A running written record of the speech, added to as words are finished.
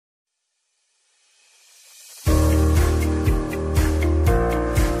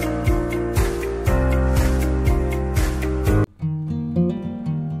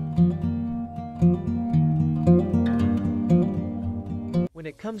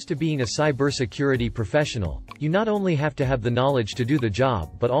comes to being a cybersecurity professional, you not only have to have the knowledge to do the job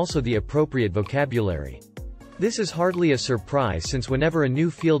but also the appropriate vocabulary. This is hardly a surprise since whenever a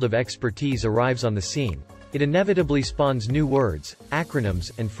new field of expertise arrives on the scene, it inevitably spawns new words, acronyms,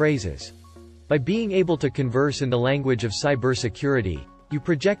 and phrases. By being able to converse in the language of cybersecurity, you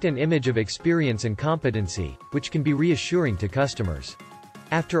project an image of experience and competency, which can be reassuring to customers.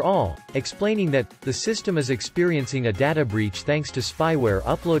 After all, explaining that the system is experiencing a data breach thanks to spyware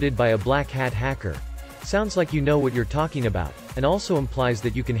uploaded by a black hat hacker sounds like you know what you're talking about, and also implies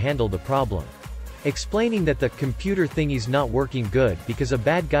that you can handle the problem. Explaining that the computer thingy's not working good because a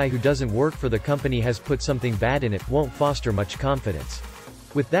bad guy who doesn't work for the company has put something bad in it won't foster much confidence.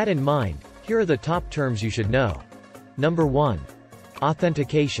 With that in mind, here are the top terms you should know. Number 1.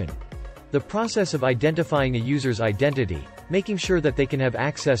 Authentication. The process of identifying a user's identity, making sure that they can have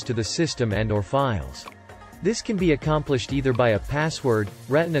access to the system and/or files. This can be accomplished either by a password,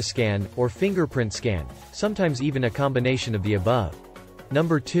 retina scan, or fingerprint scan, sometimes even a combination of the above.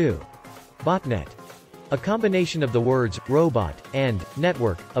 Number 2. Botnet. A combination of the words robot and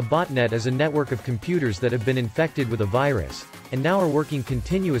network. A botnet is a network of computers that have been infected with a virus, and now are working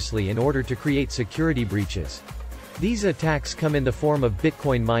continuously in order to create security breaches. These attacks come in the form of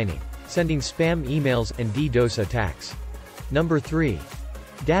Bitcoin mining, sending spam emails, and DDoS attacks. Number 3.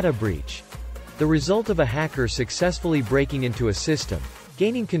 Data breach. The result of a hacker successfully breaking into a system,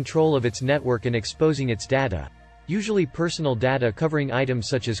 gaining control of its network and exposing its data, usually personal data covering items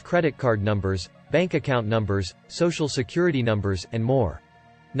such as credit card numbers, bank account numbers, social security numbers, and more.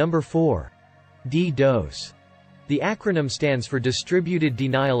 Number 4. DDoS. The acronym stands for Distributed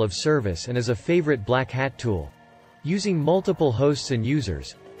Denial of Service and is a favorite black hat tool. Using multiple hosts and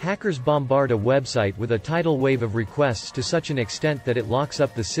users, hackers bombard a website with a tidal wave of requests to such an extent that it locks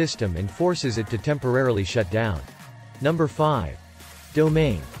up the system and forces it to temporarily shut down. Number 5.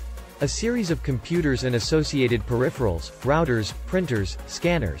 Domain. A series of computers and associated peripherals, routers, printers,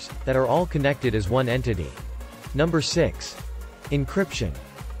 scanners, that are all connected as one entity. Number 6. Encryption.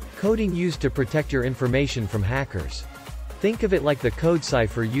 Coding used to protect your information from hackers. Think of it like the code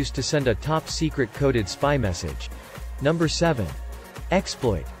cipher used to send a top-secret coded spy message. Number 7.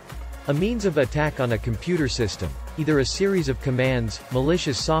 Exploit. A means of attack on a computer system, either a series of commands,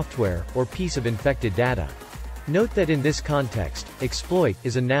 malicious software, or piece of infected data. Note that in this context, exploit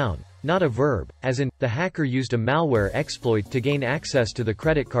is a noun, not a verb, as in, the hacker used a malware exploit to gain access to the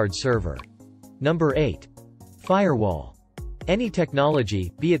credit card server. Number 8. Firewall. Any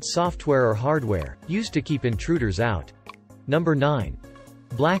technology, be it software or hardware, used to keep intruders out. Number 9.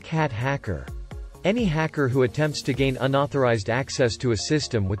 Black hat hacker. Any hacker who attempts to gain unauthorized access to a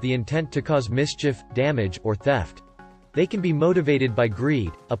system with the intent to cause mischief, damage, or theft. They can be motivated by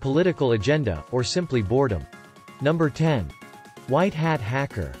greed, a political agenda, or simply boredom. Number 10. White hat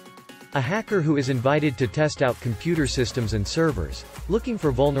hacker. A hacker who is invited to test out computer systems and servers, looking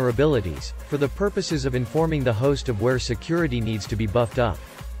for vulnerabilities, for the purposes of informing the host of where security needs to be buffed up.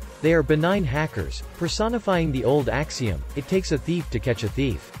 They are benign hackers, personifying the old axiom, it takes a thief to catch a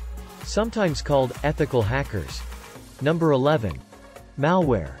thief. Sometimes called ethical hackers. Number 11.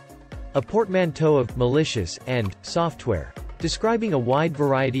 Malware. A portmanteau of malicious and software, describing a wide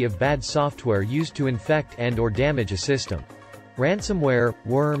variety of bad software used to infect and/or damage a system. Ransomware,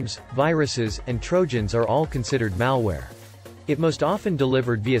 worms, viruses, and trojans are all considered malware. It most often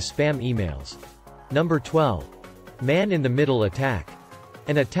delivered via spam emails. Number 12. Man-in-the-middle attack.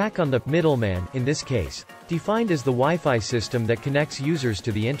 An attack on the middleman, in this case, defined as the Wi-Fi system that connects users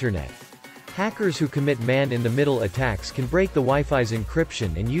to the internet. Hackers who commit man-in-the-middle attacks can break the Wi-Fi's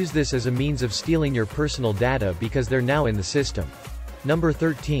encryption and use this as a means of stealing your personal data because they're now in the system. Number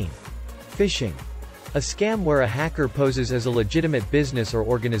 13. Phishing. A scam where a hacker poses as a legitimate business or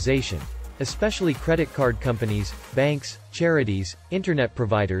organization, especially credit card companies, banks, charities, internet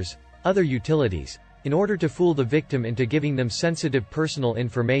providers, other utilities, in order to fool the victim into giving them sensitive personal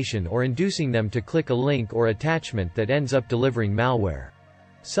information or inducing them to click a link or attachment that ends up delivering malware.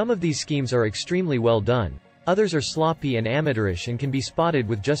 Some of these schemes are extremely well done, others are sloppy and amateurish and can be spotted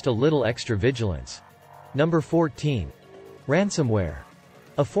with just a little extra vigilance. Number 14. Ransomware.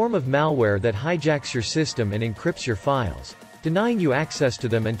 A form of malware that hijacks your system and encrypts your files, denying you access to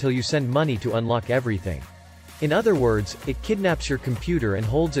them until you send money to unlock everything. In other words, it kidnaps your computer and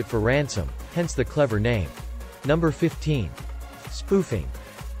holds it for ransom, hence the clever name. Number 15. Spoofing.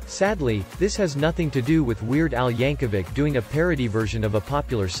 Sadly, this has nothing to do with Weird Al Yankovic doing a parody version of a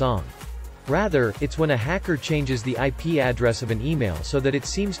popular song. Rather, it's when a hacker changes the IP address of an email so that it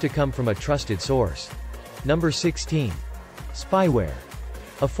seems to come from a trusted source. Number 16. Spyware.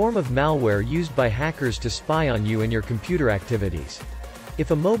 A form of malware used by hackers to spy on you and your computer activities. If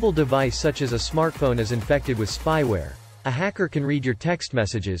a mobile device such as a smartphone is infected with spyware, a hacker can read your text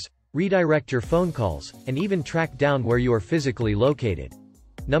messages, redirect your phone calls, and even track down where you are physically located.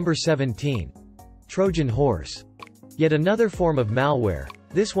 Number 17. Trojan horse. Yet another form of malware,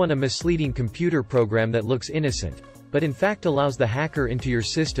 this one a misleading computer program that looks innocent, but in fact allows the hacker into your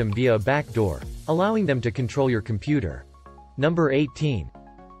system via a backdoor, allowing them to control your computer. Number 18.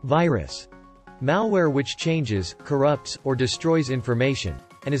 Virus. Malware which changes, corrupts, or destroys information,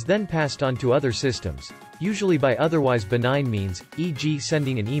 and is then passed on to other systems, usually by otherwise benign means, e.g.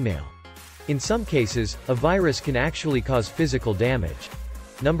 sending an email. In some cases, a virus can actually cause physical damage.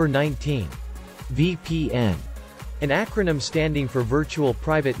 Number 19. VPN. An acronym standing for Virtual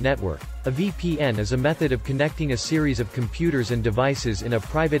Private Network, a VPN is a method of connecting a series of computers and devices in a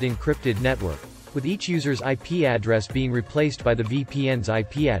private encrypted network, with each user's IP address being replaced by the VPN's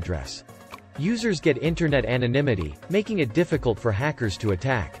IP address. Users get internet anonymity, making it difficult for hackers to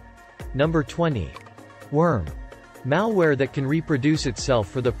attack. Number 20. Worm. Malware that can reproduce itself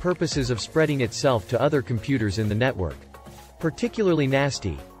for the purposes of spreading itself to other computers in the network. Particularly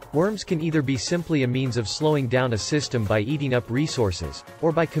nasty, worms can either be simply a means of slowing down a system by eating up resources,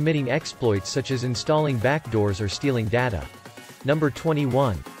 or by committing exploits such as installing backdoors or stealing data. Number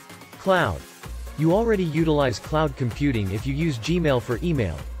 21. Cloud. You already utilize cloud computing if you use Gmail for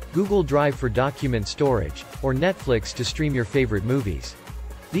email, Google Drive for document storage, or Netflix to stream your favorite movies.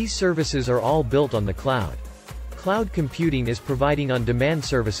 These services are all built on the cloud. Cloud computing is providing on-demand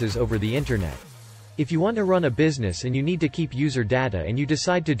services over the internet. If you want to run a business and you need to keep user data and you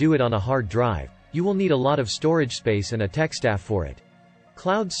decide to do it on a hard drive, you will need a lot of storage space and a tech staff for it.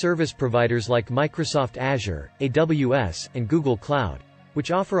 Cloud service providers like Microsoft Azure, AWS, and Google Cloud,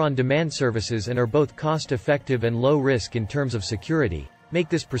 which offer on-demand services and are both cost-effective and low-risk in terms of security, make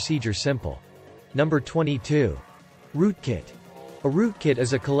this procedure simple. Number 22. Rootkit. A rootkit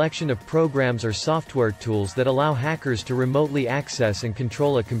is a collection of programs or software tools that allow hackers to remotely access and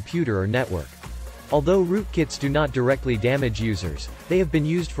control a computer or network. Although rootkits do not directly damage users, they have been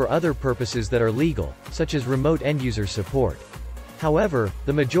used for other purposes that are legal, such as remote end-user support. However,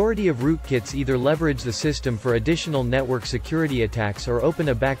 the majority of rootkits either leverage the system for additional network security attacks or open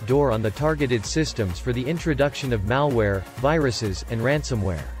a backdoor on the targeted systems for the introduction of malware, viruses, and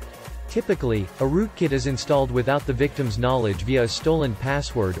ransomware. Typically, a rootkit is installed without the victim's knowledge via a stolen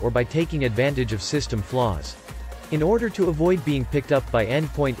password or by taking advantage of system flaws. In order to avoid being picked up by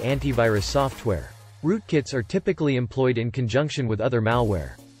endpoint antivirus software, rootkits are typically employed in conjunction with other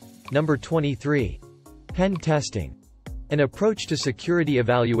malware. Number 23. Pen testing. An approach to security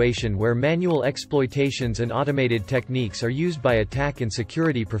evaluation where manual exploitations and automated techniques are used by attack and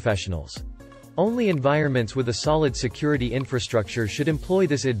security professionals. Only environments with a solid security infrastructure should employ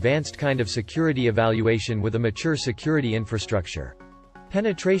this advanced kind of security evaluation with a mature security infrastructure.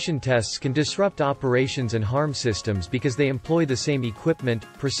 Penetration tests can disrupt operations and harm systems because they employ the same equipment,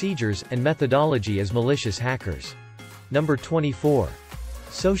 procedures, and methodology as malicious hackers. Number 24.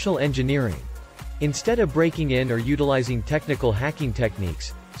 Social engineering. Instead of breaking in or utilizing technical hacking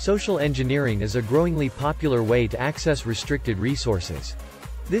techniques, social engineering is a growingly popular way to access restricted resources.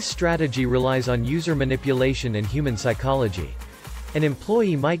 This strategy relies on user manipulation and human psychology. An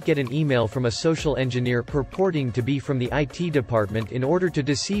employee might get an email from a social engineer purporting to be from the IT department in order to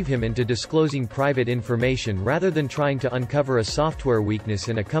deceive him into disclosing private information rather than trying to uncover a software weakness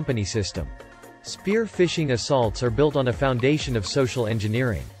in a company system. Spear phishing assaults are built on a foundation of social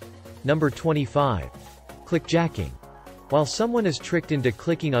engineering. Number 25. Clickjacking. While someone is tricked into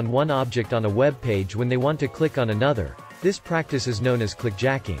clicking on one object on a web page when they want to click on another, this practice is known as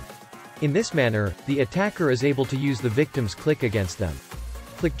clickjacking. In this manner, the attacker is able to use the victim's click against them.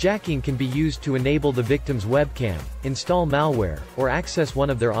 Clickjacking can be used to enable the victim's webcam, install malware, or access one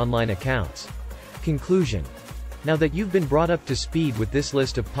of their online accounts. Conclusion. Now that you've been brought up to speed with this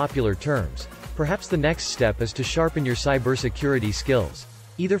list of popular terms, perhaps the next step is to sharpen your cybersecurity skills,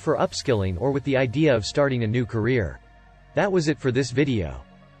 either for upskilling or with the idea of starting a new career. That was it for this video.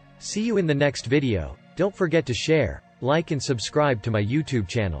 See you in the next video. Don't forget to share, like and subscribe to my YouTube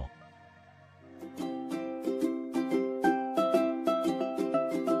channel.